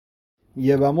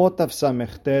Yevamot Tav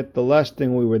Samechet, the last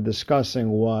thing we were discussing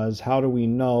was how do we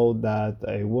know that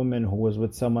a woman who was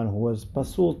with someone who was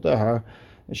pasul to her,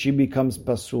 she becomes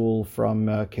pasul from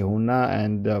kehuna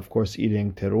and of course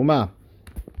eating teruma.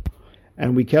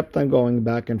 And we kept on going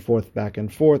back and forth,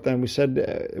 and we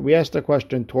said, we asked a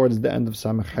question towards the end of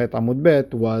Samechet Amud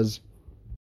Bet was,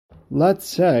 let's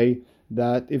say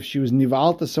that if she was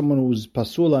nival to someone who's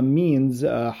pasula means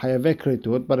hayaveh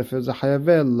kritut, but if it was a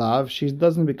hayaveh lav, she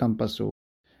doesn't become pasul.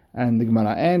 And the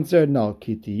Gemara answered, no,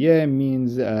 kitiyeh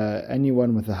means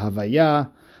anyone with a havaya,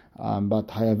 but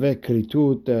hayaveh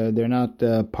kritut, they're not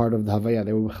part of the havaya.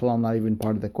 They were not even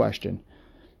part of the question.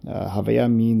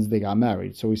 Havaya means they got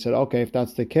married. So we said, okay, if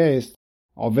that's the case,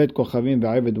 Oved Kochavim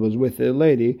ve'Oved was with a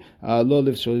lady, lo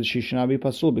liv, so she should not be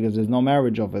pasul because there's no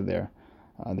marriage over there.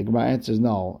 The Gemara answers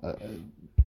no.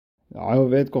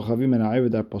 Oved Kochavim and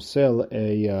Oved are posel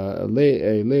a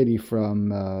lady from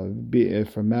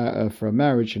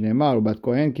marriage. Ne'emar ubat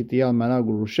kohen kitiyah almana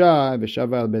gurusha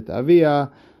v'shava al bet avia.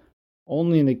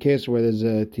 Only in the case where there's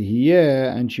a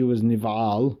tihiyeh and she was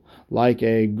nival, like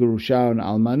a gurusha and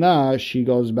almana, she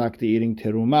goes back to eating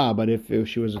teruma. But if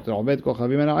she was a Oved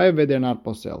Kochavim and Oved, they're not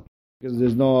posel because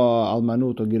there's no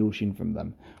almanut or girushin from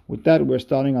them. With that, we're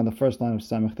starting on the first line of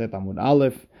Samechet Amud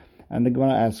Aleph, and the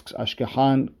Gemara asks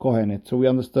Ashkehan Kohenet. So we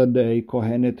understood a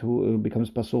Kohenet who becomes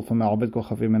pasul from Oved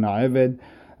Kochavim and Oved,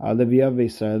 Levia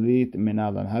ve'Israelit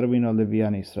Menadan. How do we know Levia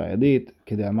and Israelit?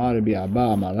 Kedemar Rabbi Abba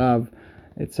Amarav.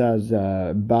 It says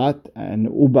bat and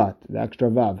ubat, the extra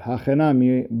vav.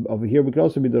 Hachenami, over here we could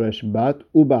also be doresh bat,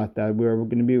 ubat, that we're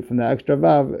going to be from the extra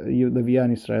vav, Levia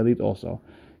and Israelit also.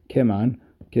 Keman,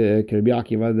 Rabbi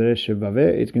Akiva doresh vave,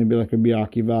 it's going to be like Rabbi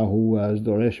Akiva who was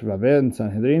doresh vave in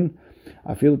Sanhedrin.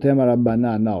 Afil tema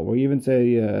Rabbanan, no, we even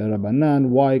say Rabbanan,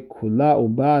 why kula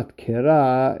ubat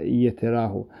kera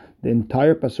yeterahu. The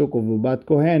entire pasuk of ubat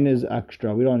kohen is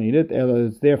extra, we don't need it,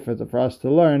 it's there for us to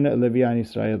learn Levia and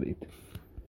Israelit.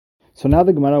 So now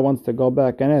the Gemara wants to go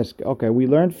back and ask, okay, we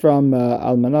learned from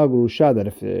Almana Gurusha that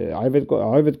if Oved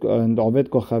and Oved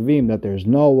Kochavim, that there's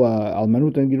no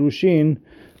Almanut and Girushin,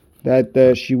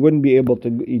 that she wouldn't be able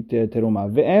to eat teruma.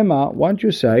 Ve'ema, why don't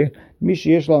you say, Mishi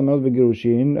yesh Almanut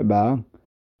v'Girushin ba,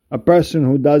 a person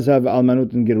who does have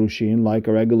Almanut and Girushin, like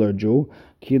a regular Jew,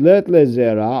 Kilet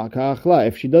lezera ka'achla.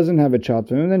 If she doesn't have a child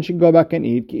from him, then she can go back and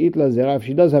eat. Ki'it lezera. If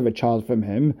she does have a child from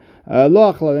him,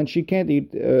 lo achla, then she can't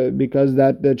eat because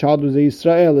that the child was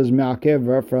Israel is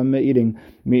me'akev from eating.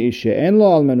 Mi'ishe'en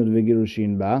lo almenut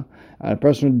v'girushin ba. A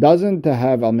person who doesn't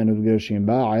have almenut v'girushin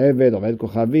ba, Oved, Oved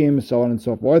Kochavim, so on and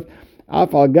so forth.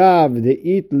 Af al gav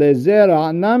de'it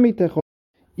lezera nami techol.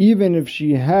 Even if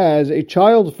she has a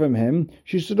child from him,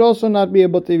 she should also not be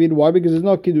able to eat. Why? Because there's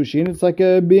no kiddushin. It's like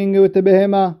being with the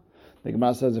behema. The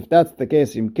Gemara says, if that's the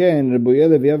case, why do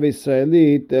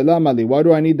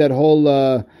I need that whole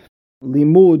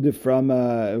limud from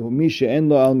Misha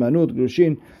Enlo Almanut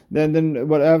Grushin? Then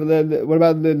what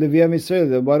about the Leviya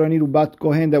Israel? Why do I need Ubat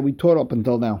Kohen that we taught up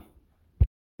until now?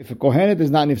 If a Kohenet is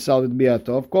not nifsal with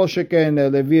Biatov, Kol Sheken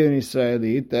Leviya and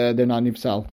Israelit, they're not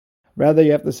nifsal. Rather,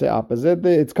 you have to say opposite.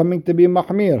 It's coming to be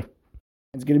mahmir.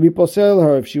 It's going to be posel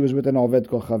her if she was with an Oved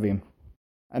Kochavim.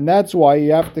 And that's why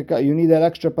you need that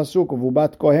extra pasuk of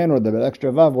Ubat Kohen or the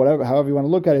extra vav, whatever, however you want to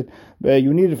look at it. But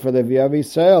you need it for the V'yav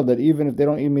Yisrael, that even if they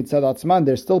don't eat mitzad atzman,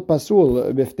 they're still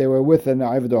pasul if they were with an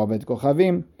Oved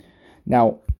Kochavim.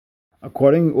 Now,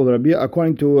 according to Rabbi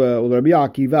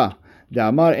Akiva, the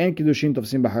Amar en kiddushin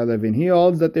tofsim b'chayar lavin. He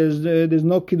holds that there's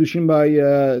no kiddushin by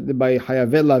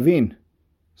hayavet lavin.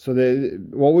 So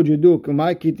what would you do? What's the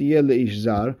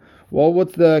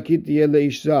kitiyeh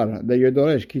leishzar that you're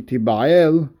doresh?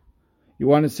 Kitiba'el. You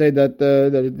want to say that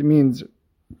it means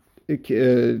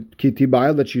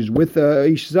kitiba'el, that she's with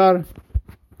ishzar,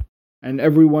 and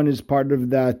everyone is part of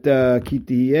that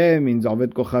kitiyeh, means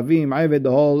Oved Kochavim, Oved,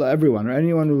 the whole, everyone, or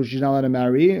anyone who she's not allowed to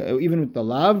marry, even with the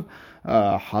lav,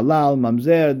 halal,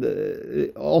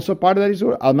 mamzer, also part of that is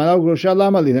almana grusha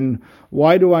lamali. Then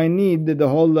why do I need the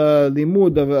whole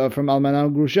limud from almana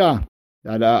grusha?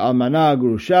 That almana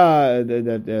grusha,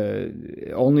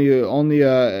 that only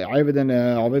Oved and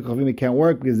Oved Kochavim can't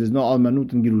work because there's no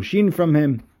almanut and girushin from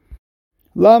him.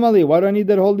 Lamali, why do I need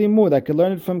that whole limud? I could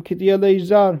learn it from kitiyah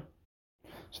leizar.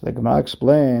 So the Gemara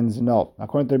explains, no,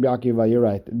 according to Rabbi Akiva, you're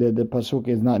right. The pasuk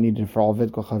is not needed for Oved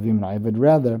Kochavim and Oved.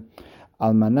 Rather,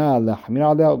 almana lehmir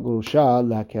aleh, grusha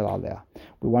lehakel aleh.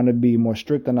 We want to be more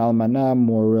strict on almana,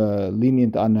 more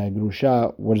lenient on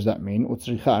grusha. What does that mean?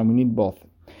 Utzricha, and we need both.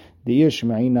 The ish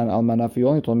me'inan almana. If you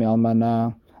only told me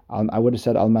almana, I would have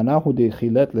said Almanahu de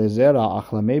chilet lezera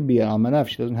achla. Maybe Almanah, if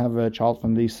she doesn't have a child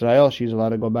from the Israel, she's allowed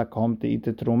to go back home to eat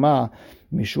the truma.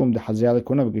 Mishum de hazeh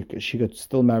lekuna, because she could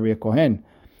still marry a kohen.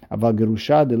 Aval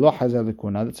gerusha de lo hazeh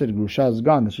lekuna. That's it. Gerusha is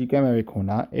gone. She can marry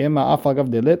kuna. Ema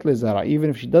afagav de let lezera. Even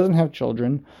if she doesn't have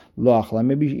children, lo achla.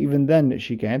 Maybe even then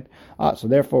she can't. So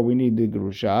therefore we need the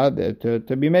gerusha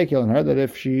to be making on her that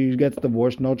if she gets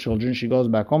divorced, no children, she goes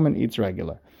back home and eats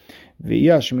regular. And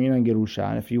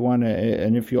if you want to,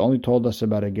 and if you only told us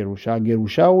about a gerusha,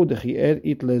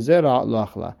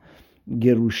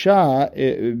 gerusha,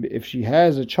 if she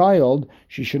has a child,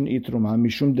 she shouldn't eat truma.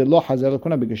 Mishum de lo hazel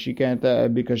kuna, because she can't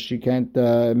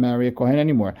marry a kohen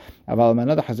anymore. Aval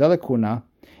manada hazel kuna,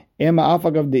 ema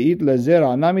afagav de eat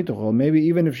lezera nami tuchol. Maybe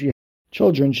even if she has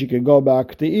children, she could go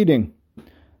back to eating.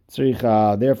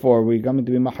 Therefore, we're going to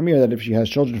be mahmir that if she has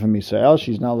children from Israel,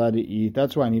 she's not allowed to eat.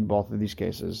 That's why I need both of these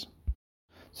cases.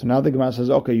 So now the Gemara says,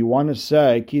 okay, you want to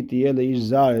say Ki tiyeh leish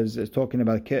zar is talking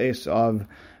about a case of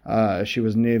she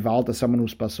was nival to someone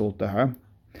who's pasul to her.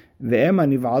 Ve'ema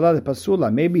nivala the pasula.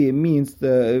 Maybe it means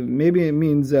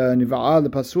nivala the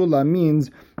pasula means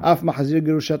af mahazir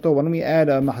gerushato. Why don't we add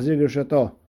a mahazir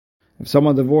gerushato? If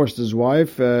someone divorced his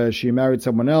wife, she married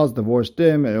someone else, divorced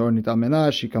him, or nital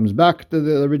menah, she comes back to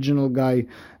the original guy,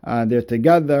 they're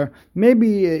together. Maybe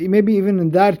even in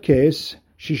that case,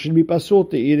 she should be pasul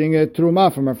to eating a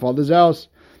truma from her father's house.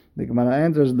 The Gemara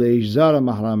answers, "Leishzara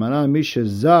mahramana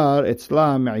mishazar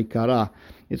etzla me'ikara."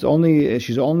 She's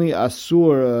only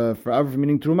asur forever from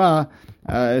eating truma.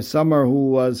 Someone who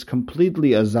was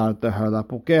completely azar to her.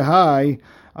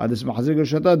 This mahazir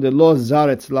gerushato de lo zar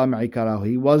etzla me'ikara.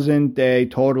 He wasn't a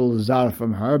total zar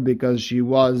from her because she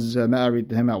was married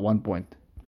to him at one point.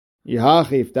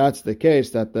 If that's the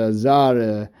case, that the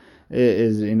zar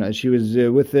is, she was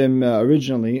with him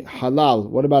originally, halal.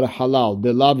 What about a halal?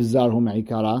 The lav zarhu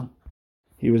me'ikara.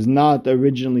 He was not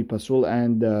originally pasul,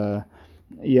 and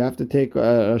you have to take,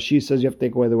 she says you have to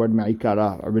take away the word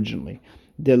me'ikara originally.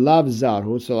 The lav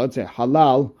zarhu, so let's say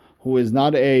halal, who is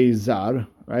not a zar,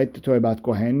 right? To talk about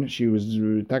kohen, she's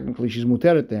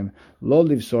muteret to him. Lo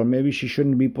livsor, maybe she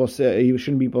shouldn't be he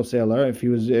shouldn't be poseler. If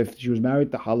she was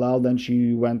married to halal, then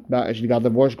she went back, she got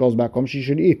divorced, goes back home, she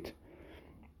should eat.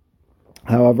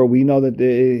 However, we know that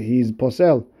he's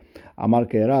posel. Amar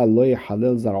keira lo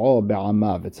yechalel zar'o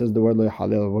be'amav. It says the word lo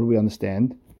yechalel. What do we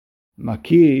understand?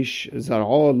 Makish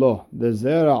zar'o lo, the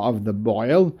zera of the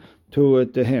boil to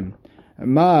him.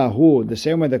 Mahu, the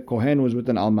same way that Kohen was with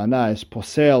an almanah, is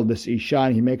posel this isha,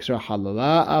 and he makes her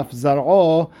halala. Af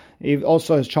zar'o,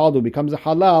 also his child who becomes a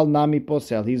halal, nami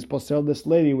posel. He's posel this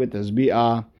lady with his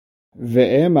bi'ah.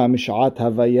 Ve'ema mishat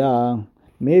havaya.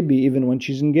 Maybe even when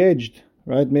she's engaged.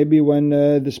 Right? Maybe when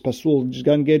this pasul just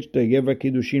got engaged, they gave her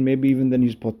kiddushin. Maybe even then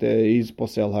he's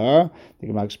posel her. The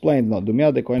Gemara explains, no.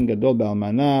 Dumia de kohen gadol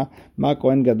be'almana. Ma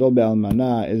kohen gadol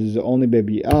be'almana is only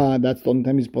bebi'ah. That's the only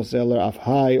time he's posel her.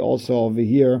 Afhai also over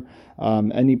here.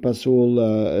 Any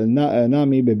pasul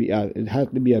nami bebi'ah. It has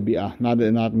to be a bi'ah, not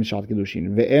mishat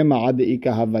kiddushin. Ve'ema ad ika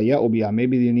havaya ubi'ah.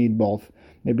 Maybe you need both.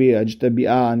 Maybe just a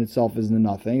bi'ah on itself is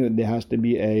nothing. There has to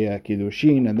be a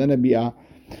kiddushin and then a bi'ah.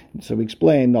 So we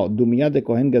explain, no, dumiyah de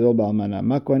kohen gadol ba'almana.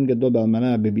 Ma kohen gadol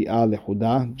ba'almana bebi'ah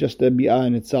lechuda. Just the bi'ah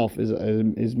in itself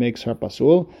is makes her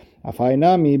pasul. Afai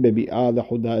nami bebi'ah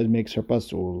lechuda makes her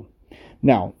pasul.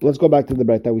 Now let's go back to the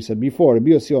brayta we said before.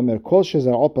 Rabbi Yossi Omer kol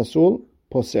shezar'o pasul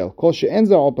posel. Kol she'en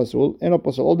zar'o pasul eno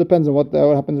posel. All depends on what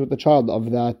happens with the child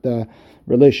of that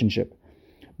relationship.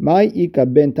 Mai ika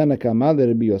ben tanakama le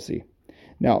Rabbi Yossi.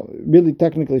 Now, really,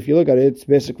 technically, if you look at it, it's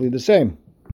basically the same.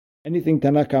 Anything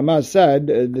Tanakama said,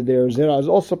 their zera is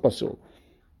also pasul.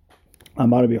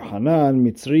 Amar Rabbi Yochanan,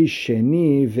 Mitzri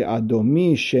sheni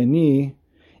ve'adomi sheni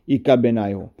ika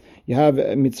benayu. You have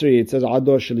Mitzri, it says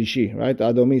Ador Shalishi, right?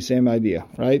 Adomi, same idea,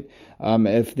 right?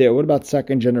 What about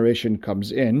second generation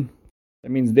comes in? That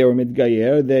means they were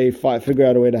midgayer, they figure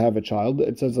out a way to have a child.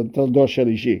 It says until Dor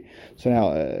Shalishi. So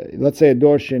now, let's say a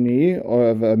Dor Sheni, or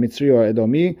of a Mitzri or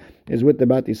Edomi, is with the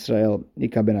Bat Israel,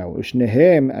 Ika Benayu.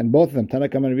 Ushnehem, and both of them,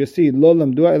 Tanakam and Yossi, Lo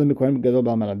lamdua elam Kohen Gadol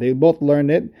b'Almana. They both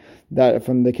learn it, that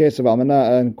from the case of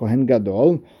Almana and Kohen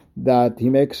Gadol, that he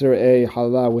makes her a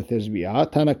halal with his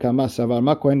bi'ah. Tanakama savar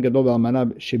ma Kohen Gadol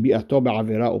b'Almana shebi'ato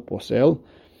ba'avira uposel.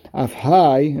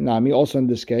 Afhai, Nami, also in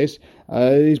this case,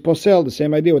 is posel, the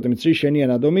same idea with the Mitzri Sheni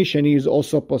and Adomi Sheni is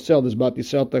also posel, this Bat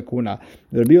Yisrael Takuna.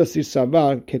 The Rabbi Yossi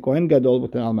Savar, ke Kohen Gadol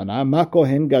with an Almana, ma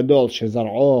Kohen Gadol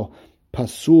shezar'o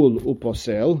pasul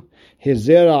uposel, his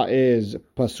zera is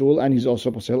pasul and he's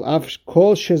also posel. Af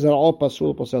kol shezar'o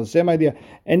pasul posel, same idea.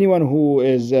 Anyone who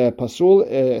is pasul,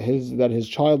 that his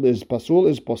child is pasul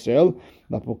is posel.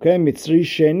 Lapuke Mitzri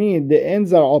Sheni de en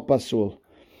zar'o pasul.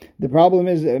 The problem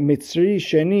is Mitzri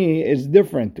Sheni is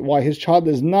different. Why his child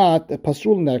is not a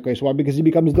pasul in that case? Why? Because he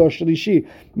becomes Dor Shlishi.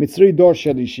 Mitzri Dor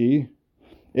Shlishi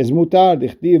is mutar.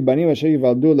 Dichtiv banim asher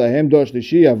yivaldu lahem Dor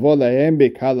Shlishi yavo lahem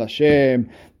b'kal Hashem.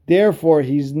 Therefore,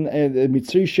 he's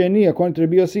Mitzri Sheni, according to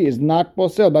Rabbi Yossi, is not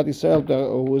posel Bat Yisrael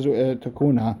who is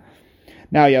Takuna.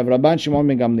 Now you have Rabban Shimon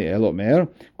ben Gamliel Omer,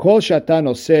 Kol shata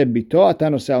noseh bito, ata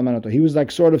noseh almanato. He was like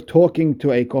sort of talking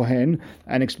to a kohen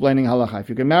and explaining halacha. If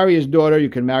you can marry his daughter, you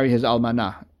can marry his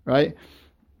almanah, right?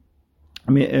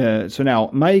 I mean, so now,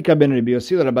 Ma'ika ben Rabbi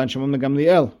Yossi, Rabban Shimon ben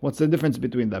Gamliel. What's the difference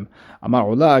between them? Amar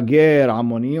ula ager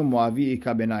amoni moavi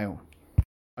ika benayu.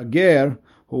 A ger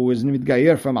who is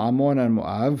mitgayer from Ammon and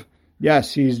Moav.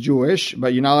 Yes, he's Jewish,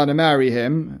 but you're not allowed to marry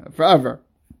him forever.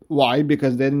 Why?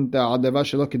 Because they didn't and we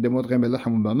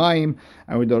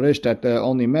doresh that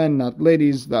only men, not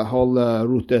ladies. The whole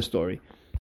Ruth story.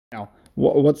 Now,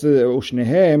 what's the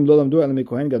Ushnehem?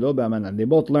 They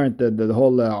both learned the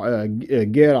whole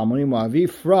Ger Amoni Moavi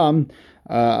from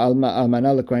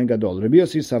Almana leKohen Gadol. Rabbi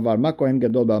Yossi Savar Ma Kohen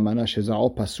Gadol ba'Almana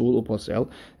shezao pasul uposel.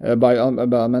 By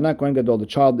Almana Kohen Gadol, the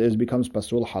child becomes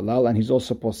pasul halal, and he's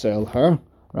also posel her.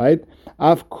 Right?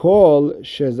 Af kol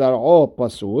shezar'o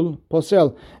pasul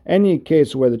posel. Any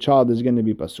case where the child is going to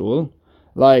be pasul,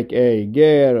 like a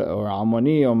ger or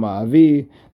amoni or ma'avi,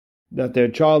 that their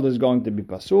child is going to be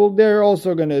pasul, they're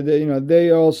also going to, they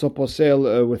also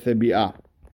posel with a bi'ah.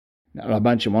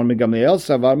 Rabban Shimon ben Gamliel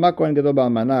savar ma kohen gadol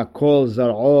ba'almana kol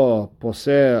zar'o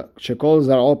posel shekol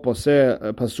zar'o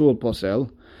posel pasul posel.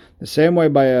 The same way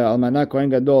by Almana Kohen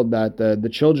Gadol that the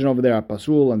children over there are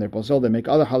pasul and they're posel, they make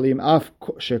other halim af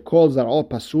shekol zar'o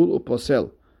pasul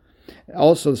uposel.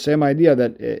 Also the same idea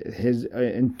that his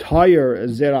entire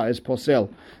zera is posel.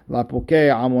 La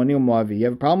pukei amoni moavi. You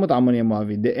have a problem with amoni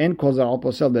moavi. The end kol zar'o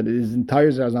posel, that his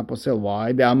entire zera is not posel.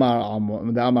 Why? The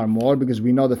amar more, because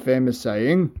we know the famous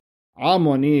saying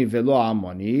amoni velo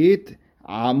amonit,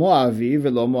 moavi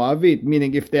velo moavit.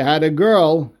 Meaning if they had a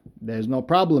girl, there's no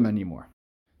problem anymore.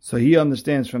 So he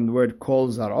understands from the word kol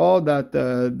zar'o that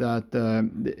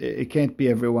it can't be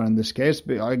everyone in this case.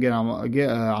 But again,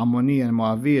 Amoni and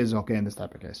Moavi is okay in this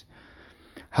type of case.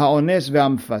 Ha'ones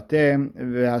ve'amfateh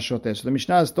ve'ashoteh. So the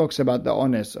Mishnah talks about the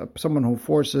ones, someone who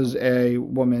forces a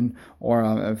woman, or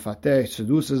fateh,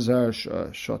 seduces her,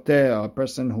 shoteh, a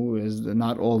person who is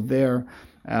not all there.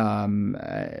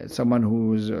 Someone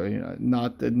who's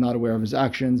not aware of his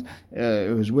actions,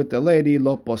 who's with the lady,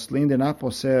 lo poslin, they're not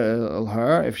posel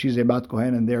her if she's a bat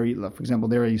kohen and they're, for example,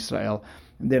 they're Israel.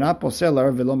 They're not posel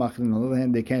her, velo machlin. On the other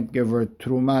hand, they can't give her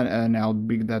truma now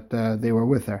that they were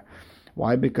with her.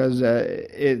 Why? Because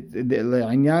inyan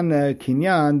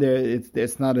kinyan,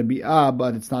 it's not a bi'ah,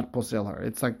 but it's not posel her.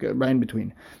 It's like right in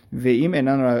between. Ve'im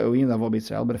enan ra'uyin lavo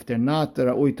b'Yisrael. But if they're not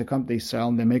ra'ui to come to Israel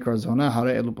and they make her zonah,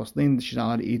 hare elu poslin, she's not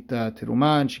allowed to eat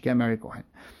teruma and she can't marry kohen.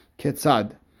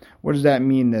 Ketzad. What does that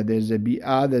mean? That there's a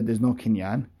bi'ah, that there's no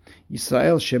kinyan.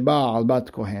 Yisrael sheba al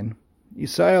bat kohen.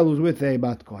 Israel was with a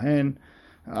bat kohen.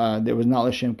 There was not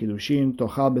L'Shem Kiddushin,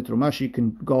 Tochal Betruma, she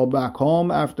can go back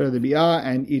home after the Bi'ah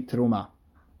and eat Truma.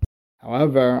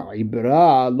 However,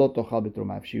 Ibra lo Tochal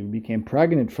Betruma. If she became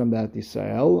pregnant from that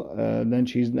Israel, then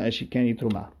she can't eat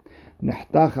Truma.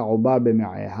 Nehtacha Ubar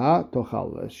B'Me'eha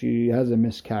Tochal. She has a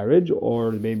miscarriage,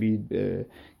 or the baby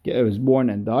was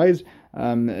born and dies.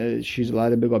 She's allowed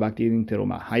to go back to eating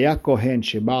Teruma. Haya Kohen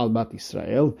Sheba Al Bat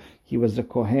Israel. He was a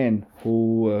Kohen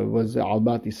who was Al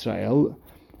Bat Israel.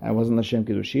 I wasn't L'Shem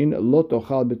Kiddushin. Lo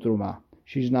tochal betruma.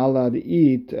 She's not allowed to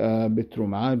eat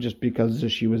betruma just because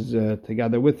she was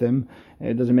together with him.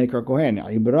 It doesn't make her kohen.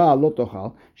 Ibra lo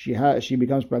tochal. She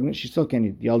becomes pregnant. She still can't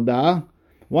eat. Yalda.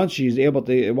 Once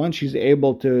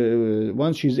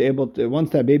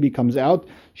that baby comes out,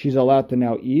 she's allowed to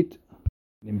now eat.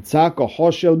 So you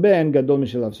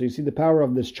see the power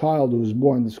of this child who's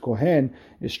born, this kohen,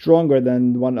 is stronger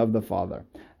than one of the father.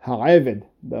 Ha'aved.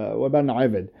 What about an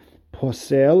aved?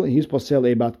 Posel, he's posel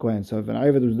a bat kohen. So if an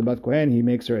ayvad was the bat kohen, he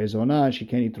makes her a zonah, and she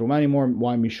can't eat truma anymore.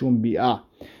 Why? Mishum bi'ah.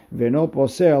 Veno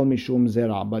posel mishum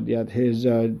zera. But yet his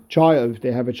child, if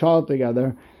they have a child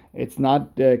together, it's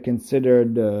not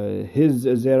considered his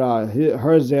zera,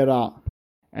 her zera,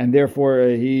 and therefore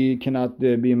he cannot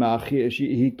be ma'achi.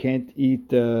 He can't eat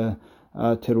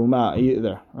teruma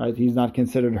either. Right? He's not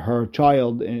considered her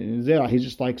child in zera. He's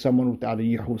just like someone without a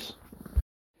yichus.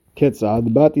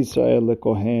 Ketzad, bat Yisrael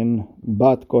lekohen,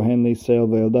 bat kohen leIsrael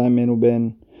ve'elda menu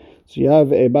ben. So you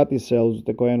have a bat Yisrael with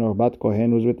the kohen, or bat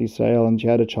kohen was with Israel, and she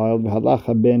had a child.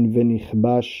 V'halacha ben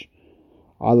v'nichbash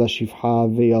ala shifcha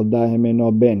ve'elda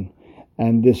hemeno ben.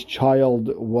 And this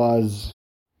child was,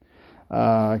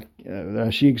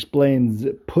 she explains,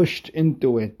 pushed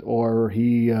into it, or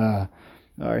he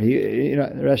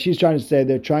Rashi's trying to say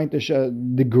they're trying to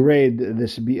degrade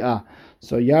this bi'ah.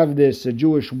 So you have this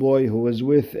Jewish boy who was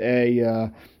with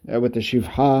a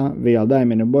shivha v'yaldai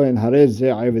min boy and harez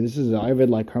ze'ayved. This is ayved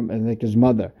like his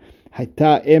mother.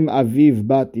 Hayta em aviv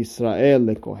bat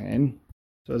Yisrael lekohen.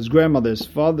 So his grandmother, his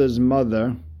father's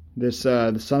mother, the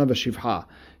son of a shivha,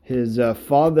 his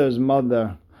father's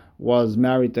mother was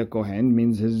married to a Kohen,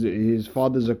 means his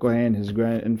father's a Kohen, his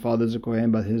grandfather's a Kohen,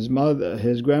 but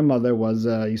his grandmother was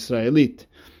Israelite.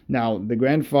 Now, the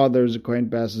grandfather's a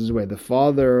Kohen, passes away. The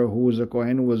father, who was a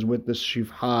Kohen, was with the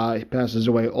Shivha, passes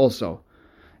away also.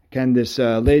 Can this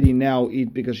lady now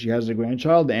eat because she has a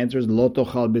grandchild? The answer is Lo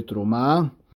tochal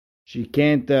bitruma. She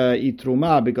can't eat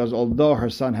truma because although her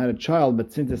son had a child,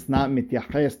 but since it's not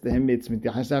mityaches to him, it's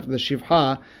mityaches after the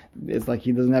shivha. It's like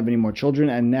he doesn't have any more children,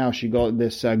 and now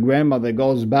this grandmother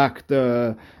goes back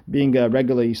to being a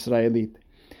regular Israelite.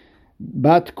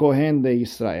 Bat Kohen de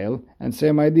Israel, and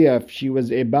same idea. If she was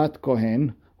a Bat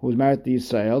Kohen who was married to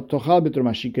Israel, tochal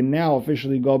bitruma, she can now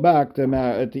officially go back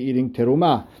to eating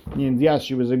teruma. Means yes,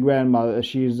 she was a grandmother.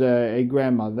 She's a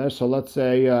grandmother. So let's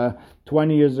say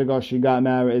 20 years ago she got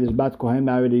married. This Bat Kohen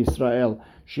married to Israel.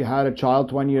 She had a child.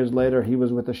 20 years later, he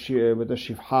was with a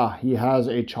shivha. He has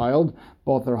a child.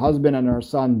 Both her husband and her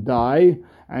son die,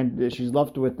 and she's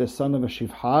left with the son of a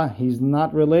shivha. He's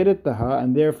not related to her,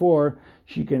 and therefore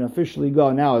she can officially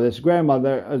go. Now, this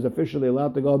grandmother is officially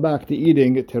allowed to go back to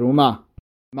eating teruma.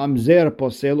 Mamzer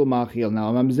posel umachil.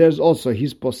 Now, mamzer is also,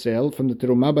 he's posel from the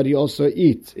teruma, but he also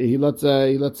eats. He lets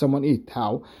someone eat.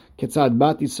 How? Ketzad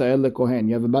bat Yisrael lekohen.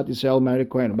 You have a bat Yisrael married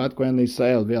kohen, bat kohen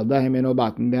leIsrael. Ve'aldah himeno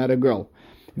bat, and they had a girl.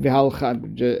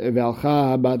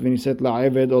 והלכה הבת ונישאת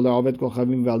לעבד או לעובד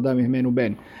כוכבים וילדה ממנו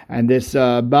בן. And this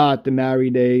bat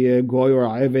married a goy or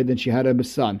a aved and she had a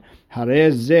son. הרי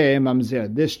זה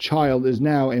ממזר. This child is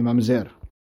now a mamzer.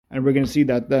 And we're going to see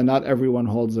that not everyone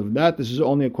holds of that. This is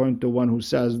only according to one who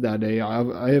says that a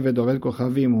aved oved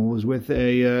kochavim who was with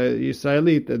a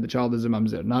Israelite, the child is a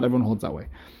mamzer. Not everyone holds that way.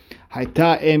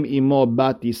 Hayta em imo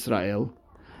bat Yisrael.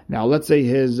 Now, let's say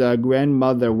his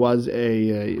grandmother was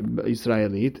a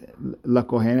Israelite, la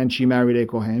Kohen, and she married a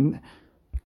Kohen,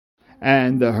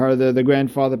 and the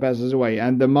grandfather passes away,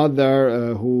 and the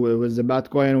mother, who was a Bat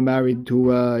Kohen, who married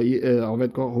to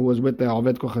who was with the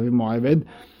Oved Kochavim Mo'aved,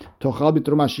 Tochal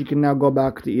Bitruma, she can now go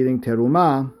back to eating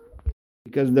teruma,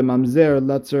 because the mamzer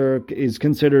is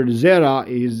considered zera,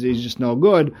 is just no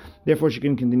good, therefore she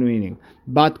can continue eating.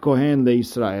 Bat Kohen le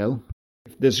Israel.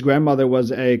 This grandmother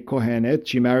was a Kohenet.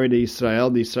 She married Israel.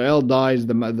 The Israel dies.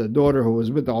 The daughter who was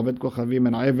with the Oved Kochavim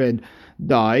and Aved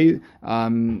died.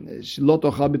 Lo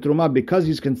tochal bitruma, because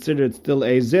he's considered still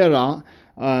a zera.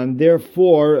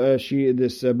 Therefore,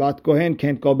 this Bat Kohen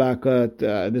can't go back.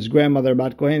 This grandmother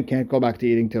Bat Kohen can't go back to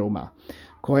eating teruma.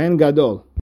 Kohen Gadol.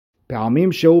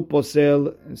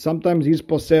 Sometimes he's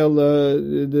posel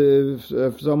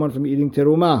someone from eating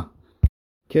teruma.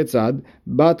 Ketzad,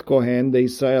 Bat Kohen de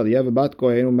Israel. You have a Bat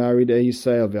Kohen who married a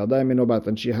Israel. Ve'aldai mino bat,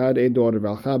 and she had a daughter.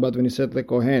 Ve'alcha bat v'niset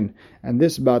leKohen. And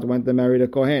this Bat went and married a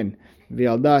Kohen.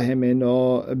 Ve'alda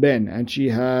hemeno ben, and she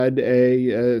had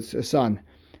a son.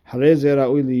 Harei ze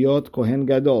ra'ui liyot Kohen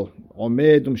Gadol.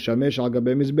 Omed u'mshamesh al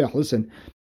gabei mizbech. Listen,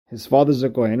 his father's a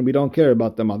Kohen. We don't care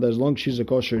about the mother. As long as she's a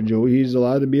kosher Jew, he's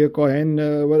allowed to be a Kohen,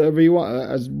 whatever you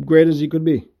want, as great as he could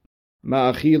be.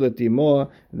 Ma'achil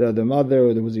the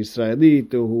mother, there was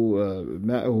Israelite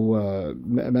who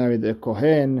married a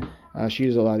Kohen.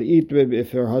 She's allowed to eat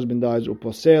if her husband dies.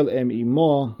 Uposel em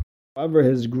imo. However,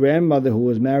 his grandmother, who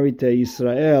was married to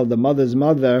Israel, the mother's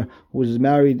mother, who's a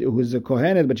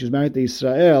Kohenet, but she's married to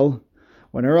Israel.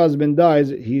 When her husband dies,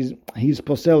 he's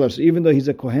posel her. So even though he's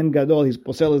a Kohen Gadol, he's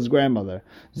posel his grandmother.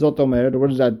 Zot omer.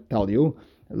 What does that tell you?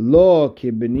 Lo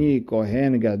kibni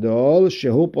Kohen Gadol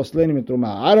shehu posleni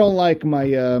mitruma. I don't like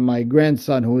my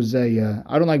grandson who's a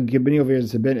I don't like kibni over here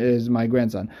is my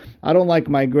grandson. I don't like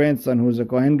my grandson who's a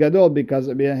Kohen Gadol because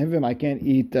of him I can't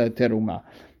eat teruma.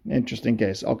 Interesting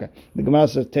case. Okay, the Gemara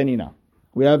says tenina.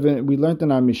 We learned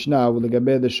in our Mishnah with the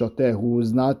Gabe the Shoteh who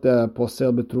is not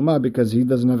posel betruma because he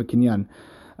doesn't have a kinyan.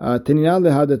 Tenina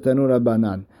lehad tanura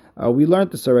banan. We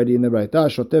learned this already in the Braita.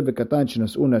 Shoteh v'katan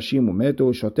shenas'u nashim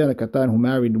umetu. Shoteh v'katan who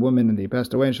married women and they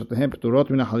passed away. And shotehem p'turot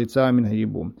min halitza min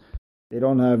hayibum. They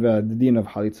don't have the din of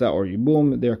halitza or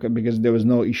yibum because there was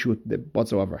no issue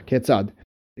whatsoever. Ketzad.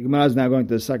 The Gemara is now going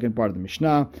to the second part of the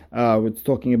Mishnah. It's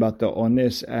talking about the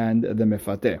ones and the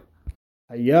mefateh.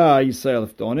 Yisrael,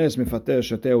 if the ones mefateh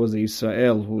shoteh was the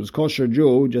Israel who was kosher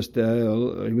Jew, just he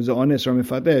was the ones or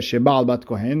mefateh shebal bat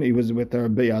kohen, he was with her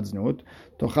biyad znut.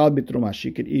 Tochal bitruma. She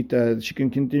could eat. She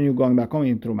can continue going back home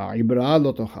eating truma. Ibra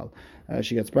lo tochal.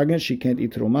 She gets pregnant. She can't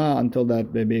eat truma until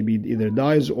that baby either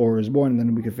dies or is born, and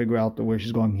then we can figure out where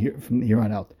she's going from here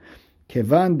on out.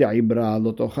 Kevan de ibra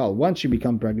lo tochal. Once she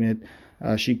becomes pregnant,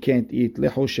 she can't eat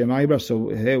lehu shema ibra. So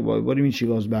hey, what do you mean she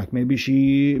goes back? Maybe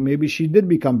she did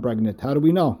become pregnant. How do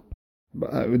we know?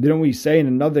 Didn't we say in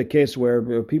another case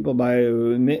where people by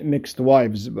mixed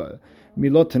wives?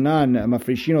 Milotanan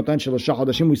mafrishinotan shelosha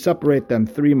chodashim, we separate them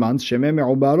 3 months. Shemeh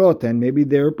me'ubarot, and maybe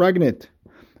they're pregnant.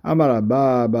 Amar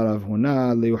Abba barav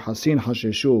Huna liyuhasin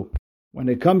hasheshu. When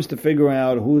it comes to figuring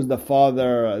out who's the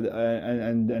father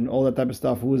and all that type of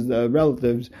stuff, who's the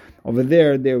relatives, over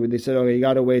there they said, okay, you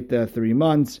got to wait 3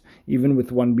 months, even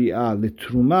with one bi'ah.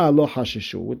 L'truma lo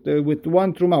hasheshu. With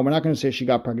one truma, we're not going to say she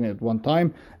got pregnant at one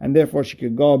time, and therefore she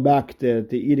could go back to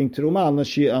eating truma unless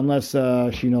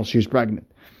she knows she's pregnant.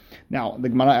 Now, the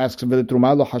Gemara asks,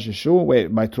 truma lo hasheshu.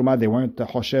 Wait, by truma they weren't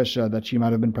hoshesh that she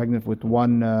might have been pregnant with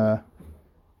one bi'ah.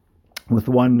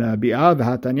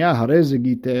 V'hatanya harez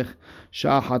gitech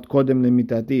sha'achat kodem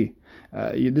lemitati.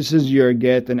 This is your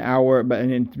get an hour,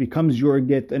 and it becomes your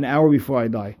get an hour before I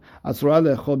die. Asura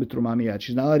le'echol b'truma miyad.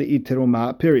 She's not allowed to eat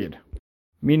teruma, period.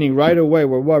 Meaning right away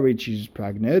we're worried she's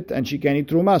pregnant and she can't eat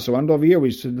teruma. So over here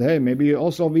we said, hey, maybe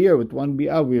also over here with one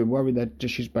bi'ah we're worried that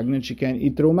she's pregnant, she can't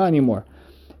eat teruma anymore.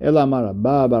 Ela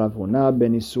marabba baravuna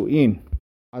benisuin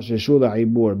hasheshu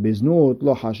la'ibur biznut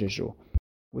lo hasheshu.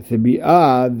 With the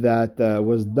bi'ah that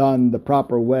was done the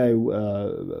proper way,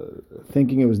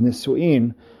 thinking it was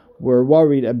nisuin, we're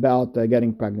worried about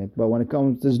getting pregnant. But when it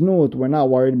comes to znut, we're not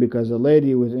worried because a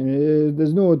lady was in the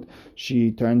znut,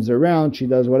 she turns around, she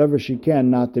does whatever she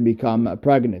can not to become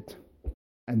pregnant.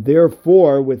 And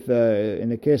therefore, with in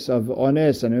the case of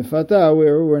ones and infata,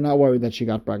 we're not worried that she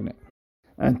got pregnant.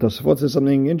 And Tosafot says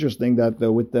something interesting that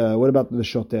what about the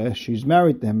shoteh? She's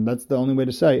married to him. That's the only way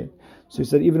to say it. So he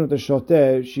said, even with the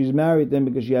shoteh, she's married to him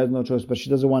because she has no choice, but she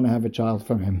doesn't want to have a child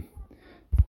from him.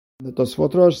 The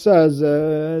Tosafot Rosh says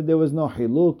there was no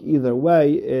hiluk. Either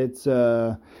way, it's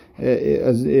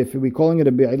as if we're calling it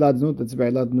a bi'ilat znut, it's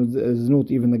bi'ilat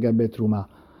znut even the gabe truma.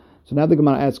 So now the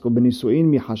Gemara asks, "Benisuin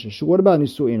mi hasheshu." What about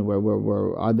nisuin?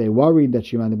 Where are they worried that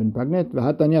she might have been pregnant?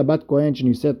 V'hatanya bat kohen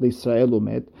sheniset l'Yisrael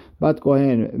umet. Bat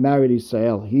kohen married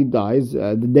Israel. He dies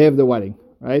the day of the wedding,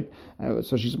 right?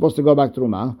 So she's supposed to go back to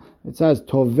Truma. It says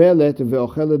tovelet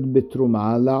ve'ochelet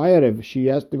betruma la'erev. She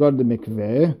has to go to the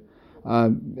mikveh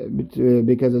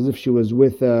because as if she was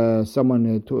with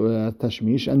someone to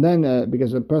tashmish, and then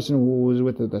because the person who was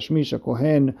with the tashmish, a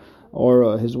kohen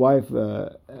or his wife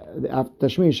after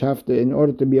tashmish have to, in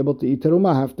order to be able to eat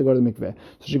teruma, have to go to the mikveh.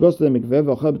 So she goes to the mikveh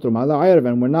ve'ochelet betruma la'erev,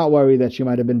 and we're not worried that she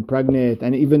might have been pregnant,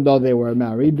 and even though they were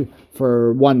married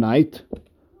for one night.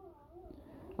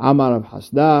 Amar Rav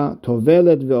Hasda,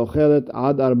 tovelet ve'ochelet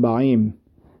ad arba'im.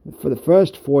 For the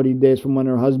first 40 days from when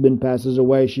her husband passes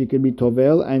away, she could be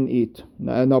tovel and eat.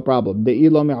 No problem. De'i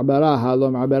lo me'abara, ha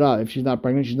lo me'abara. If she's not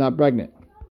pregnant, she's not pregnant.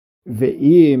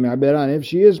 Ve'i me'abara. And if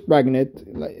she is pregnant,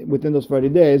 within those 40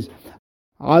 days,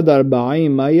 ad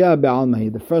arba'im maya be'al mahi.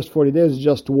 The first 40 days is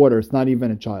just water. It's not even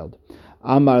a child.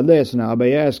 Amar les. Now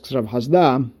Abaye asks Rav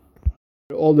Hasda,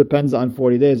 it all depends on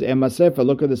 40 days. Ema sefer.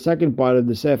 Look at the second part of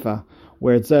the sefer,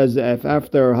 where it says, if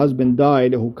after her husband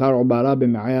died, if we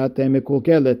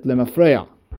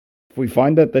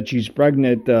find out that she's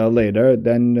pregnant later,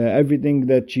 then everything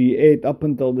that she ate up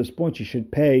until this point, she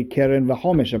should pay keren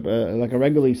v'chomesh, like a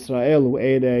regular Israel who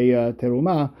ate a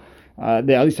teruma,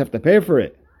 they at least have to pay for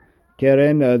it.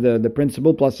 Keren, the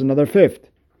principal, plus another fifth.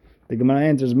 The Gemara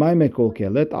answers, my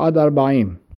mekulkelet ad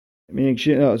arba'im. Meaning,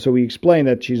 so we explain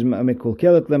that she's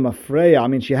mekulkelet lemafreya. I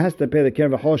mean, she has to pay the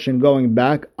keren v'choshen going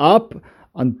back up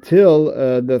until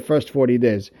the first 40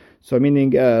 days. So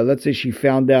meaning, let's say she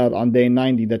found out on day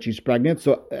 90 that she's pregnant.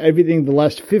 So everything the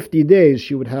last 50 days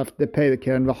she would have to pay the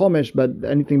keren v'chomesh, but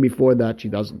anything before that she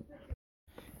doesn't.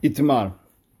 Itmar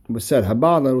was said,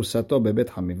 Habal arusato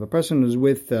bebet hamiv. A person who's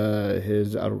with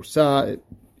his arusa,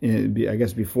 I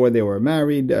guess before they were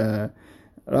married.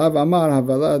 Rav Amar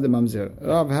Havala de Mamzer.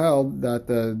 Rav held that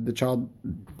the child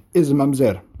is a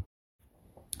Mamzer.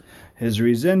 His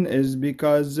reason is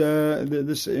because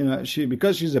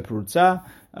because she's a Prutza,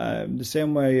 the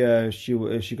same way she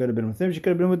could have been with him, she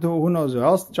could have been with who knows who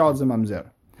else. The child's a Mamzer.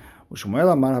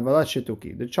 Ushmuel Amar Havala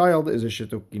Shituki. The child is a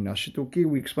Shituki. Now Shituki,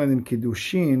 we explained in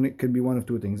Kiddushin, it could be one of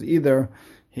two things. Either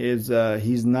he's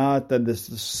not the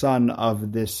son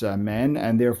of this man,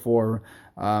 and therefore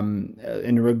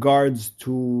in regards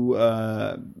to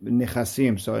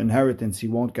nechasim, so inheritance, he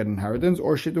won't get inheritance,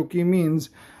 or shituki means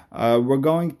we're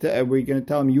going to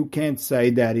tell him you can't say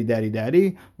daddy, daddy,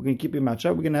 daddy. We're going to keep him matched.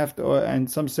 We're going to have to,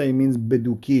 and some say it means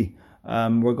beduki.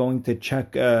 We're going to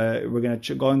check. We're going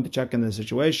to check into the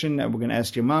situation, and we're going to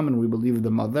ask your mom, and we believe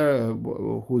the mother,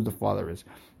 who the father is.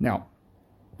 Now,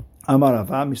 Amar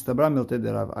Rava, Mistabra Milte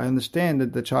de Rav. I understand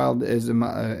that the child is a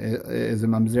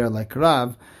mamzer like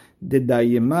Rav.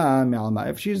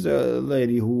 If she's a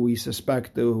lady who we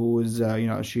suspect who is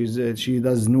she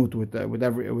does znut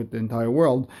with the entire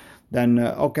world, then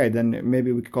okay, then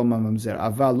maybe we could call mamzer.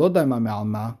 Aval lo daima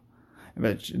me'alma.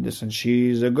 But listen,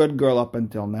 she's a good girl up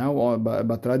until now.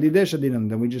 But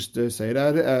then we just say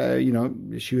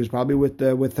that she was probably with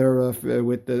the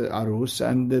arus,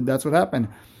 and that's what happened.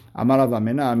 Amar Rav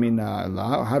Amina,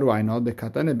 how do I know the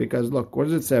katane? Because look, what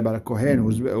does it say about a kohen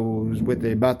who's with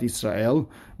a bat Israel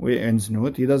in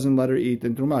znut? He doesn't let her eat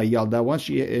in truma. Yalda, once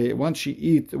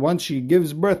she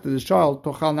gives birth to this child,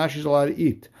 tochal, now she's allowed to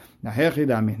eat. Now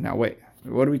wait,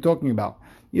 what are we talking about?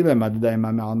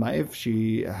 If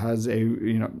she has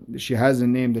a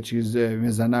name that she's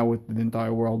mizana with the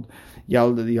entire world,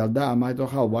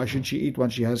 yalda, why should she eat when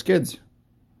she has kids?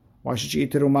 Why should she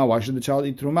eat truma? Why should the child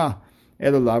eat truma?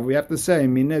 We have to say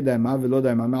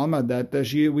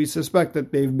that we suspect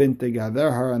that they've been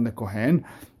together, her and the kohen,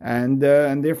 and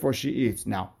therefore she eats.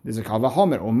 Now there's a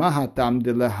kavahomer.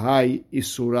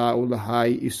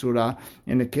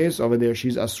 In the case over there,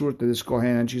 she's asur to this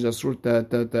kohen and she's asur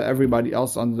to everybody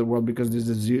else under the world because there's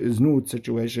a znut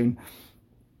situation.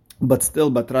 But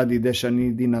still, batradi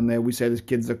deshani dinane. We say this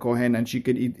kid's a kohen and she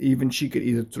could eat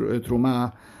a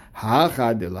truma.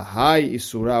 Over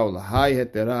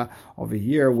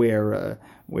here, where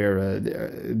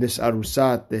this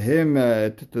arusat to him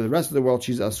to the rest of the world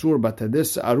she's asur, but to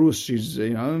this arus she's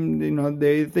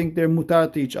they think they're mutar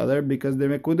to each other because they're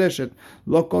mekudeshet.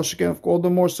 Lo kol sheken, all the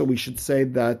more so we should say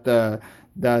that the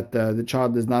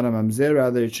child is not a mamzer,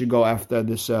 rather it should go after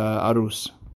this arus.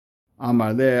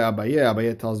 Amar le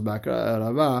Abaye tells back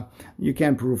Rava, you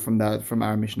can't prove from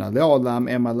our Mishnah. You're going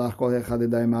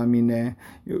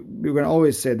to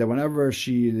always say that whenever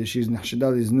she's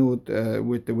nashidal iznut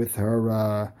with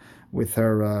her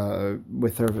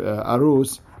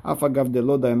arus, afagav de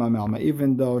lo daima me'alma,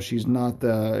 even though she's not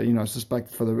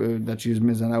suspected that she's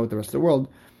mizana with the rest of the world.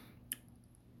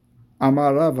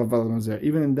 Amar Rav aval mamzer.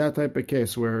 Even in that type of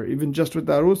case, where even just with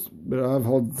the arus, Rav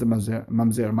holds the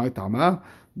mamzer. My tama.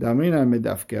 He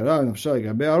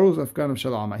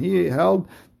held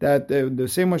that the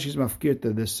same way she's mafkir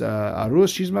to this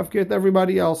arus, she's mafkir to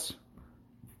everybody else.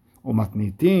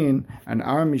 And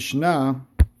our Mishnah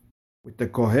with the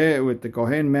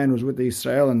kohen man who's with the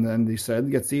Israel and the Israel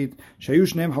gets to eat. They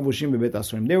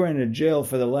were in a jail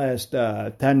for the last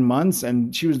 10 months,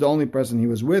 and she was the only person he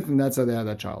was with, and that's how they had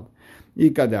that child.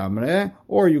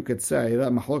 Or you could say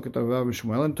that Mahloket of Rav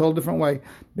Shmuel in a total different way.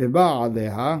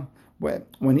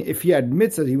 If he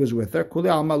admits that he was with her, we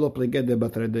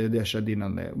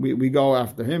go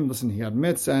after him. Listen, he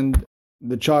admits, and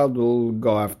the child will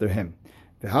go after him.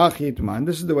 And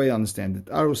this is the way I understand it.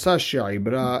 Arusa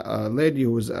she'ibra, a lady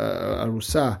who was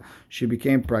arusa, she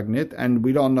became pregnant, and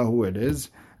we don't know who it is.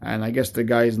 And I guess the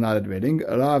guy is not admitting.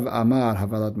 Rav Amar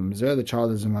Havalat Mamzer, the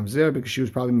child is a Mamzer because she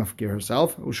was probably mafkir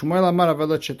herself. Ushmuel Amar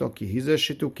Havalat Shetoki, he's a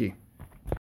Shituki.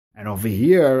 And over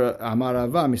here, Amar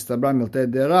Rava, Mistabra Milte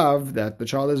de Rav, that the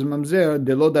child is a Mamzer,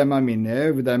 de lo daima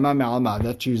mineh, v'daima me'alma,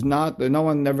 that she's not, no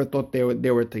one never thought they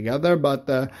were together, but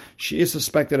she is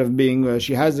suspected of being,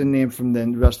 she has a name from the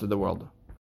rest of the world.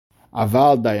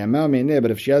 Aval daima mineh,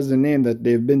 but if she has a name that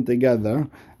they've been together,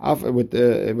 with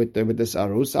this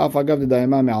arus, afagav the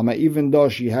daima me'alma, even though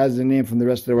she has a name from the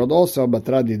rest of the world also, but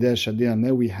radi de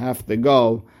shadina, we have to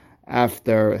go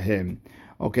after him.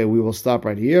 Okay, we will stop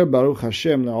right here. Baruch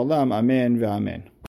Hashem le'olam. Amen ve'amen.